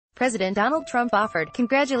President Donald Trump offered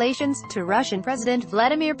congratulations to Russian President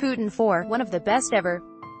Vladimir Putin for one of the best ever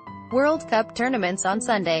World Cup tournaments on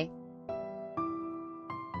Sunday.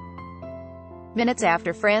 Minutes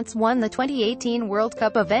after France won the 2018 World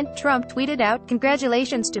Cup event, Trump tweeted out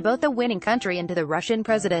congratulations to both the winning country and to the Russian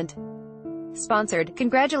president. Sponsored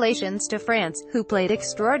congratulations to France, who played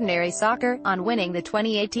extraordinary soccer, on winning the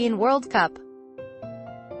 2018 World Cup.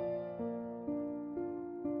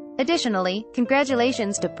 Additionally,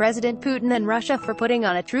 congratulations to President Putin and Russia for putting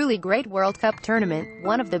on a truly great World Cup tournament,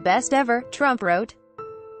 one of the best ever, Trump wrote.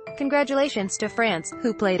 Congratulations to France,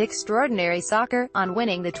 who played extraordinary soccer, on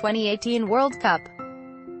winning the 2018 World Cup.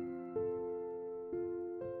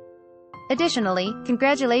 Additionally,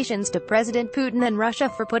 congratulations to President Putin and Russia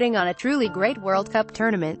for putting on a truly great World Cup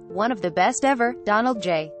tournament, one of the best ever, Donald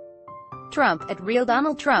J. Trump, at Real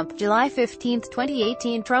Donald Trump, July 15,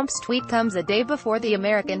 2018. Trump's tweet comes a day before the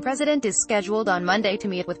American president is scheduled on Monday to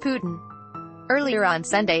meet with Putin. Earlier on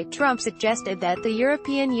Sunday, Trump suggested that the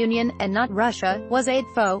European Union, and not Russia, was a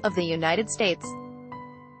foe of the United States.